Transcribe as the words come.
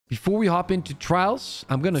Before we hop into trials,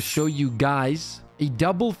 I'm going to show you guys a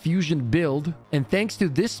double fusion build. And thanks to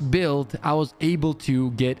this build, I was able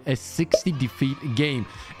to get a 60 defeat game.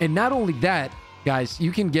 And not only that, guys,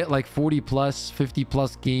 you can get like 40 plus, 50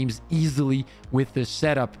 plus games easily with this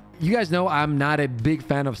setup. You guys know I'm not a big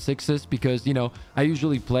fan of sixes because, you know, I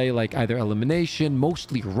usually play like either elimination,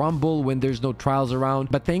 mostly rumble when there's no trials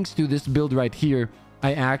around. But thanks to this build right here,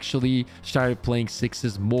 I actually started playing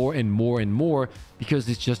sixes more and more and more because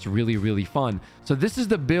it's just really, really fun. So this is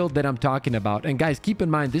the build that I'm talking about. And guys, keep in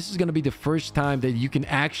mind, this is going to be the first time that you can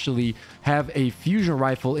actually have a fusion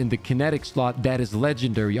rifle in the kinetic slot that is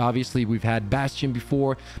legendary. Obviously, we've had Bastion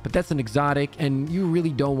before, but that's an exotic, and you really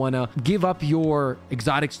don't want to give up your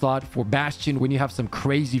exotic slot for Bastion when you have some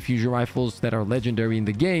crazy fusion rifles that are legendary in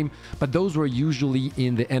the game. But those were usually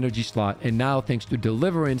in the energy slot. And now, thanks to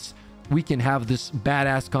Deliverance, we can have this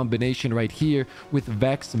badass combination right here with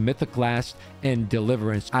Vex, Mythoclast, and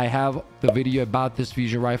Deliverance. I have the video about this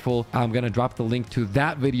fusion rifle. I'm going to drop the link to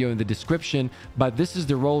that video in the description. But this is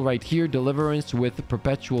the role right here, Deliverance with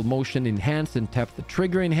Perpetual Motion Enhanced and Tap the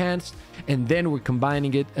Trigger Enhanced. And then we're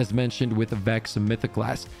combining it, as mentioned, with Vex and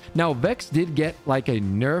Mythoclast. Now, Vex did get like a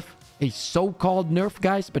nerf, a so-called nerf,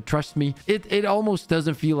 guys, but trust me, it almost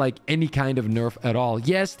doesn't feel like any kind of nerf at all.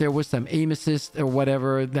 Yes, there was some aim assist or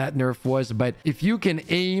whatever that nerf was, but if you can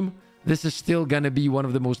aim, this is still gonna be one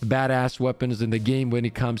of the most badass weapons in the game when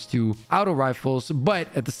it comes to auto rifles. But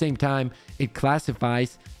at the same time, it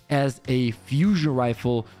classifies as a fusion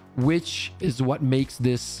rifle, which is what makes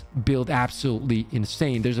this build absolutely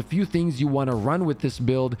insane. There's a few things you want to run with this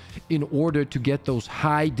build in order to get those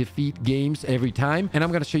high defeat games every time. And I'm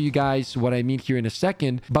going to show you guys what I mean here in a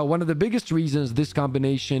second. But one of the biggest reasons this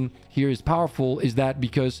combination here is powerful is that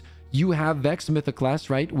because you have Vex Mythoclast,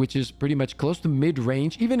 right, which is pretty much close to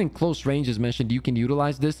mid-range. Even in close range, as mentioned, you can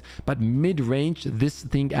utilize this, but mid-range, this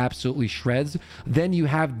thing absolutely shreds. Then you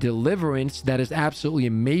have Deliverance that is absolutely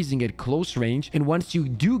amazing at close range. And once you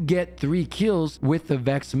do get 3 kills with the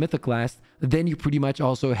Vex Mythoclast, then you pretty much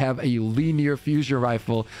also have a linear fusion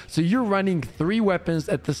rifle. So you're running 3 weapons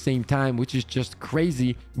at the same time, which is just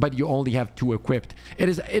crazy, but you only have 2 equipped. It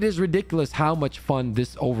is ridiculous how much fun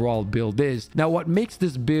this overall build is. Now, what makes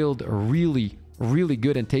this build really, really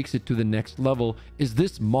good and takes it to the next level is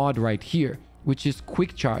this mod right here, which is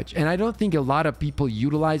quick charge. And I don't think a lot of people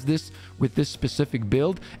utilize this with this specific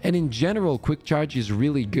build. And in general, quick charge is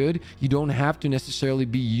really good. You don't have to necessarily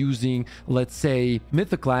be using, let's say,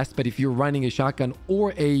 Mythoclast, but if you're running a shotgun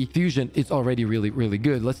or a fusion, it's already really, really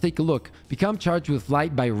good. Let's take a look. Become charged with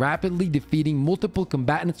light by rapidly defeating multiple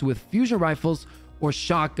combatants with fusion rifles or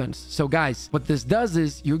shotguns. So guys, what this does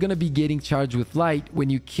is you're going to be getting charged with light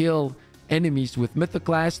when you kill enemies with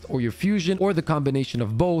Mythoclast or your fusion or the combination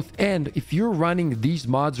of both. And if you're running these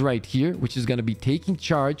mods right here, which is going to be taking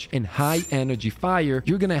charge and high energy fire,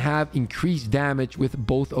 you're going to have increased damage with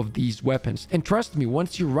both of these weapons. And trust me,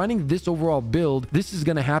 once you're running this overall build, this is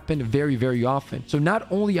going to happen very, very often. So not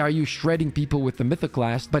only are you shredding people with the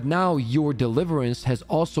Mythoclast, but now your Deliverance has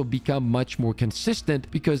also become much more consistent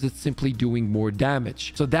because it's simply doing more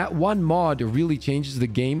damage. So that one mod really changes the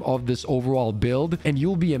game of this overall build, and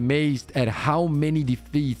you'll be amazed at how many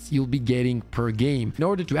defeats you'll be getting per game. In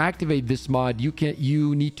order to activate this mod,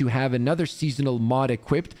 you need to have another seasonal mod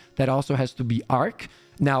equipped that also has to be Arc.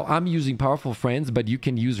 Now, I'm using Powerful Friends, but you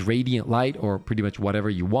can use Radiant Light or pretty much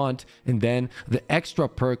whatever you want. And then the extra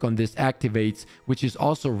perk on this activates, which is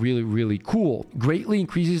also really, really cool. Greatly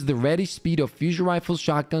increases the ready speed of fusion rifles,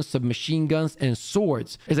 shotguns, submachine guns, and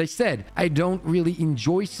swords. As I said, I don't really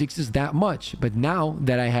enjoy sixes that much, but now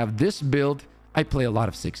that I have this build, I play a lot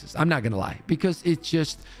of sixes. I'm not gonna lie, because it's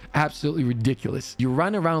just absolutely ridiculous. You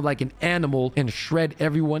run around like an animal and shred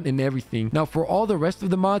everyone and everything. Now, for all the rest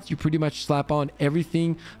of the mods, you pretty much slap on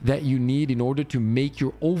everything that you need in order to make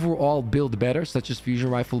your overall build better, such as fusion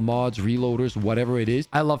rifle mods, reloaders, whatever it is.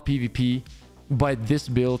 I love PvP, but this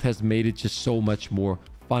build has made it just so much more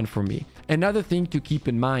fun for me. Another thing to keep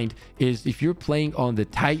in mind is if you're playing on the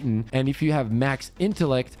Titan and if you have max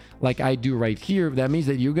intellect like I do right here, that means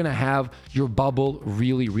that you're gonna have your bubble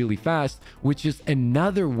really, really fast, which is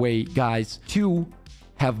another way, guys, to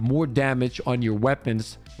have more damage on your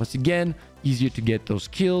weapons. Once again, easier to get those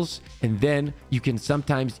kills, and then you can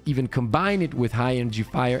sometimes even combine it with high energy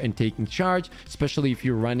fire and taking charge, especially if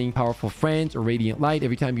you're running Powerful Friends or Radiant Light.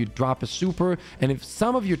 Every time you drop a super, and if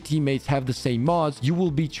some of your teammates have the same mods, you will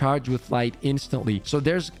be charged with light instantly. So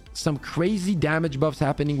there's some crazy damage buffs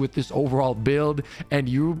happening with this overall build, and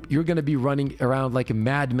you're gonna be running around like a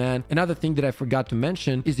madman. Another thing that I forgot to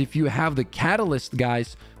mention is if you have the catalyst,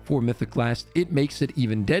 guys, for Mythic Blast, it makes it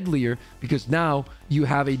even deadlier because now you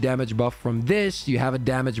have a damage buff from this, you have a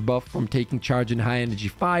damage buff from taking charge in high energy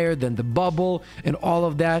fire, then the bubble and all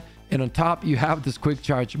of that. And on top, you have this quick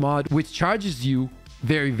charge mod, which charges you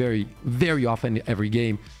very, very, very often every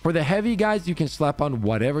game. For the heavy guys, you can slap on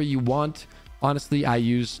whatever you want. Honestly, I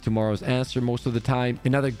use Tomorrow's Answer most of the time.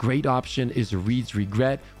 Another great option is Reed's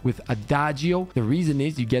Regret with Adagio. The reason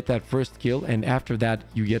is you get that first kill, and after that,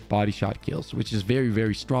 you get body shot kills, which is very,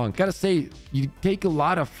 very strong. Gotta say, you take a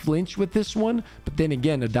lot of flinch with this one, but then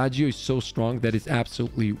again, Adagio is so strong that it's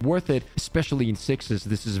absolutely worth it, especially in 6s.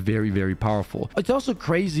 This is very, very powerful. It's also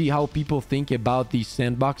crazy how people think about these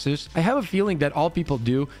sandboxes. I have a feeling that all people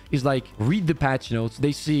do is like read the patch notes.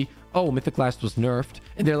 They see, oh, Mythic Blast was nerfed,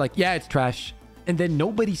 and they're like, yeah, it's trash. And then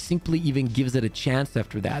nobody simply even gives it a chance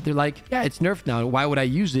after that. They're like, yeah, it's nerfed now. Why would I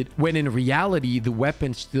use it? When in reality, the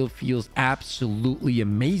weapon still feels absolutely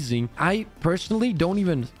amazing. I personally don't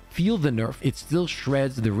even feel the nerf. It still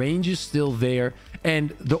shreds. The range is still there. And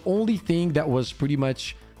the only thing that was pretty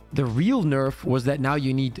much the real nerf was that now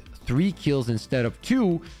you need 3 kills instead of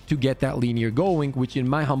 2 to get that linear going, which in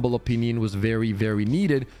my humble opinion was very, very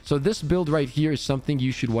needed. So this build right here is something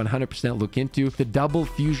you should 100% look into. The double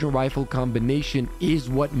fusion rifle combination is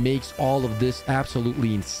what makes all of this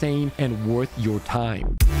absolutely insane and worth your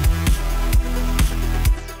time.